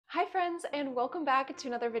Hi friends, and welcome back to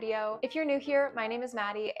another video. If you're new here, my name is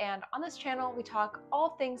Maddie, and on this channel we talk all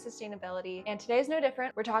things sustainability, and today is no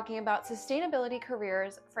different. We're talking about sustainability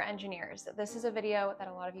careers for engineers. This is a video that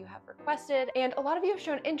a lot of you have requested, and a lot of you have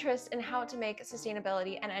shown interest in how to make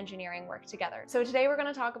sustainability and engineering work together. So today we're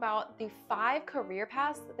going to talk about the 5 career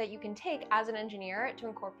paths that you can take as an engineer to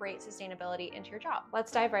incorporate sustainability into your job.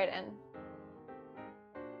 Let's dive right in.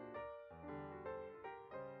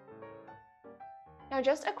 Now,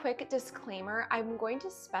 just a quick disclaimer, I'm going to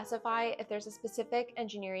specify if there's a specific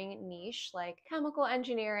engineering niche, like chemical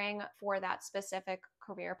engineering, for that specific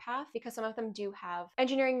career path, because some of them do have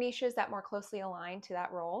engineering niches that more closely align to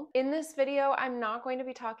that role. In this video, I'm not going to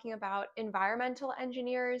be talking about environmental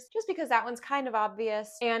engineers, just because that one's kind of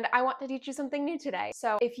obvious, and I want to teach you something new today.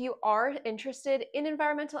 So if you are interested in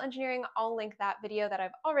environmental engineering, I'll link that video that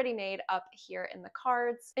I've already made up here in the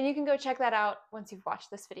cards, and you can go check that out once you've watched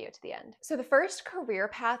this video to the end. So the first career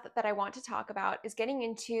path that I want to talk about is getting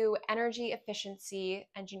into energy efficiency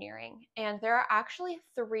engineering. And there are actually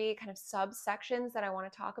 3 kind of subsections that I want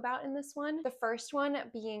to talk about in this one. The first one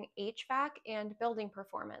being HVAC and building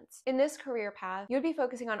performance. In this career path, you would be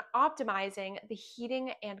focusing on optimizing the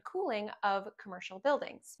heating and cooling of commercial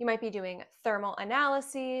buildings. You might be doing thermal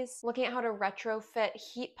analyses, looking at how to retrofit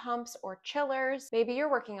heat pumps or chillers. Maybe you're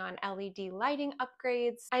working on LED lighting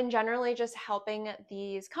upgrades, and generally just helping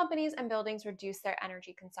these companies and buildings reduce their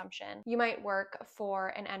energy consumption. You might work for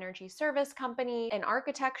an energy service company, an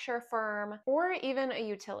architecture firm, or even a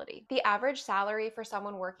utility. The average salary for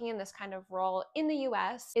someone working in this kind of role in the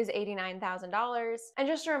US is $89,000. And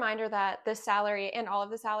just a reminder that this salary and all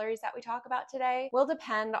of the salaries that we talk about today will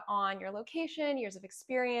depend on your location, years of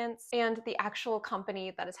experience, and the actual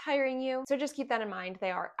company that is hiring you. So just keep that in mind.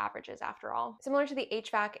 They are averages after all. Similar to the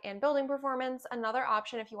HVAC and building performance, another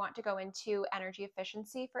option if you want to go into energy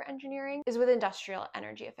efficiency for engineering is with industrial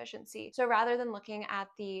energy efficiency. So rather than looking at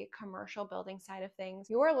the commercial building side of things,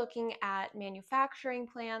 you're looking at manufacturing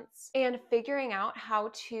plants and figuring out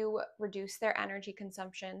how to reduce their energy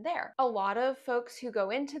consumption there. A lot of folks who go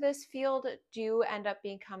into this field do end up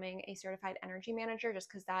becoming a certified energy manager, just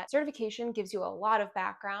because that certification gives you a lot of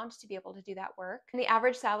background to be able to do that work. And the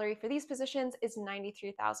average salary for these positions is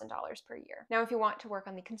 $93,000 per year. Now, if you want to work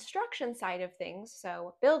on the construction side of things,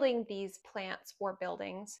 so building these plants or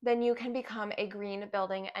buildings, then you can become a green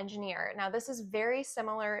building engineer. Now, this is very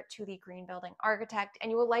similar to the green building architect, and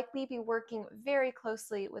you will likely be working very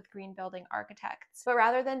closely with green building architects. But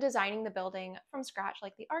rather than designing the building from scratch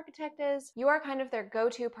like the architect is, you are kind of their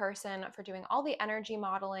go-to person for doing all the energy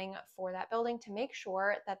modeling for that building to make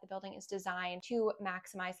sure that the building is designed to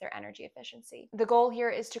maximize their energy efficiency. The goal here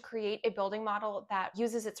is to create a building model that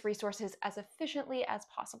uses its resources as efficiently as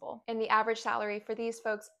possible. And the average salary for these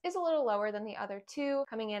folks is a little lower than the other 2,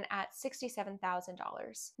 coming in at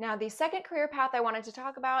 $67,000. Now, the second career path I wanted to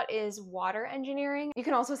talk about is water engineering. You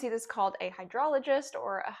can also see this called a hydrologist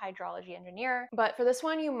or a hydrology engineer, but for this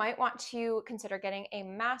one, you might want to consider getting a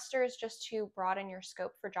master's just to broaden your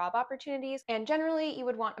scope for job opportunities. And generally, you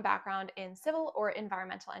would want a background in civil or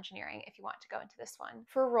environmental engineering if you want to go into this one.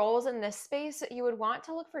 For roles in this space, you would want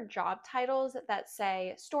to look for job titles that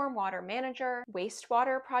say stormwater manager,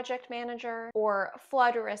 wastewater project manager, or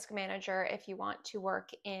flood risk manager if you want to work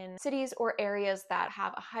in cities or areas that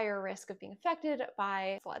have a higher risk of being affected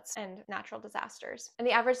by floods and natural disasters. And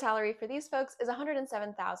the average salary for these folks is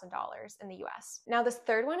 $107,000 in the US. Now, this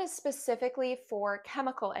third one is specifically for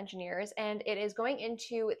chemical engineers, and it is going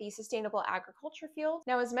into the sustainable agriculture field.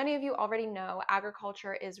 Now, as many of you already know,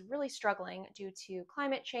 agriculture is really struggling due to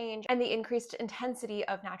climate change and the increased intensity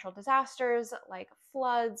of natural disasters like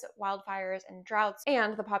floods, wildfires, and droughts.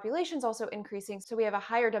 And the population's also increasing, so we have a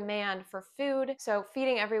higher demand for food. So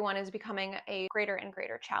feeding everyone is becoming a greater and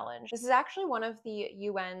greater challenge. This is actually one of the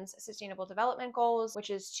UN's Sustainable Development Goals, which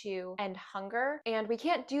is to end hunger. And we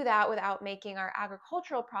can't do that without making our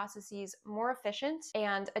agricultural processes more efficient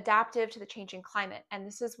and adaptive to the changing climate. And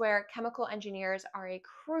this is where chemical engineers are a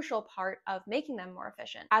crucial part of making them more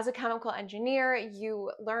efficient. As a chemical engineer,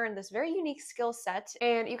 you learn this very unique skill set,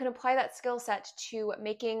 and you can apply that skill set to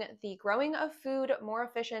making the growing of food more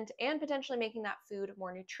efficient and potentially making that food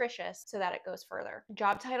more nutritious so that it goes further.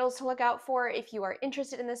 Job titles to look out for if you are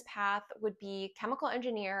interested in this path would be chemical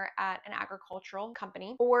engineer at an agricultural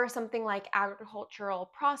company, or something like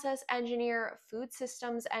agricultural process engineer engineer, food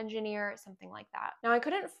systems engineer, something like that. Now, I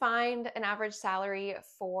couldn't find an average salary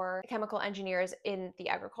for chemical engineers in the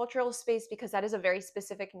agricultural space because that is a very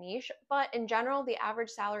specific niche, but in general, the average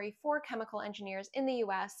salary for chemical engineers in the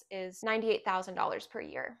US is $98,000 per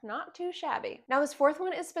year. Not too shabby. Now, this fourth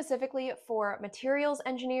one is specifically for materials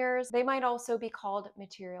engineers. They might also be called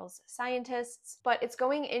materials scientists, but it's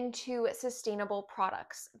going into sustainable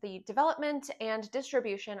products, the development and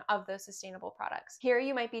distribution of those sustainable products. Here,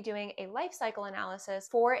 you might be doing a life cycle analysis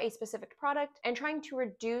for a specific product and trying to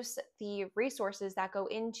reduce the resources that go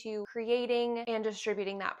into creating and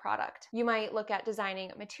distributing that product. You might look at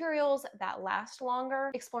designing materials that last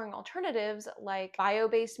longer, exploring alternatives like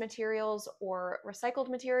bio-based materials or recycled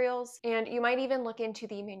materials, and you might even look into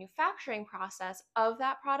the manufacturing process of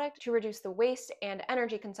that product to reduce the waste and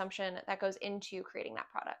energy consumption that goes into creating that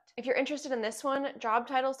product. If you're interested in this one, job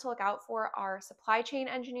titles to look out for are supply chain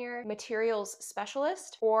engineer, materials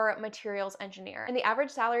specialist, or materials engineer. And the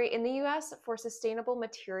average salary in the US for sustainable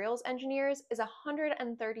materials engineers is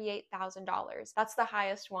 $138,000. That's the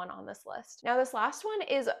highest one on this list. Now, this last one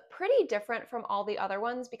is pretty different from all the other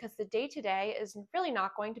ones because the day-to-day is really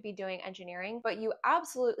not going to be doing engineering, but you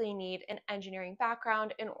absolutely need an engineering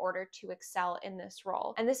background in order to excel in this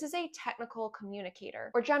role. And this is a technical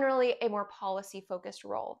communicator, or generally a more policy-focused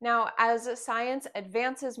role. Now, as science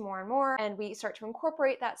advances more and more, and we start to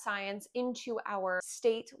incorporate that science into our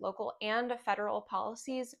state, local, and federal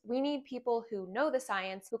policies, we need people who know the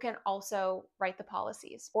science who can also write the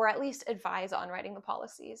policies, or at least advise on writing the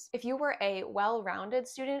policies. If you were a well-rounded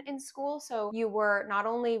student in school, so you were not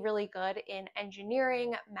only really good in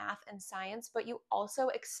engineering, math, and science, but you also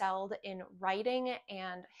excelled in writing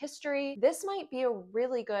and history, this might be a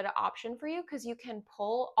really good option for you because you can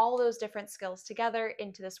pull all those different skills together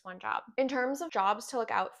into this one job. In terms of jobs to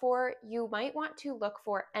look out for, you might want to look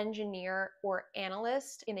for engineer or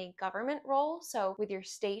analyst in a government role. So with your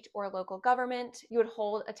state or local government, you would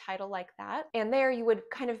hold a title like that. And there you would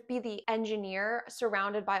kind of be the engineer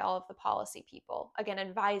surrounded by all of the policy people, again,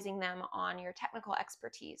 advising them on your technical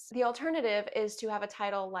expertise. The alternative is to have a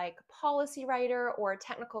title like policy writer or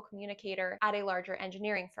technical communicator at a larger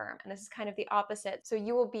engineering firm. And this is kind of the opposite. So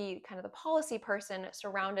you will be kind of the policy person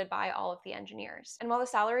surrounded by all of the engineers. And while the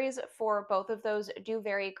salaries for both of those do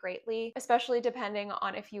vary greatly, especially depending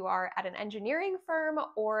on if you are at an engineering firm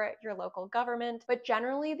or your local government, but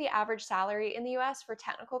generally the average salary in the US for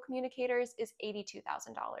technical communicators is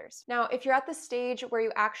 $82,000. Now, if you're at the stage where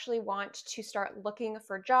you actually want to start looking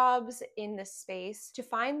for jobs in this space, to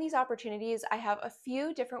find these opportunities, I have a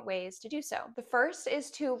few different ways to do so. The first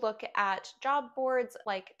is to look at job boards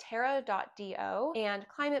like terra.do and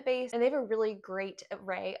climate-based, and they have a really great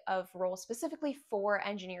array of roles specifically for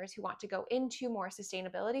engineers who want to go into more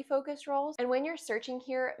sustainability focused roles. And when you're searching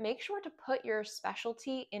here, make sure to put your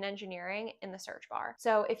specialty in engineering in the search bar.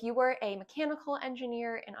 So if you were a mechanical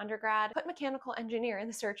engineer in undergrad, put mechanical engineer in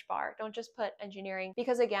the search bar. Don't just put engineering,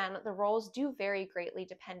 because again, the roles do vary greatly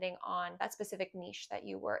depending on that specific niche that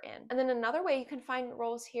you were in. And then another way you can find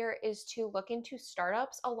roles here is to look into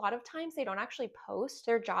startups. A lot of times they don't actually post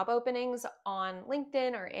their job openings on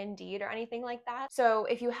LinkedIn or Indeed or anything like that. So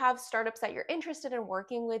if you have startups that you're interested in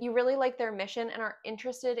working with, you really like their mission and are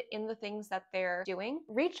interested in the things that they're doing,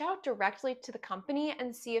 reach out directly to the company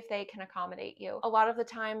and see if they can accommodate you. A lot of the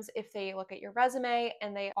times, if they look at your resume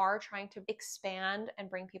and they are trying to expand and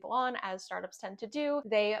bring people on, as startups tend to do,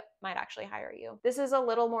 they might actually hire you. This is a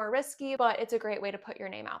little more risky, but it's a great way to put your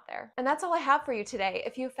name out there. And that's all I have for you today.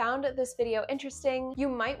 If you found this video interesting, you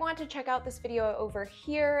might want to check out this video over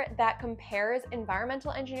here that compares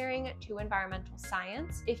environmental engineering to environmental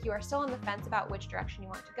science if you are still on the fence about which direction you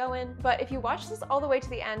want to go in. But if you watched this all the way to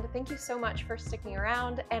the end, thank you so much for sticking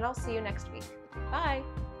around, and I'll see you next week. Bye!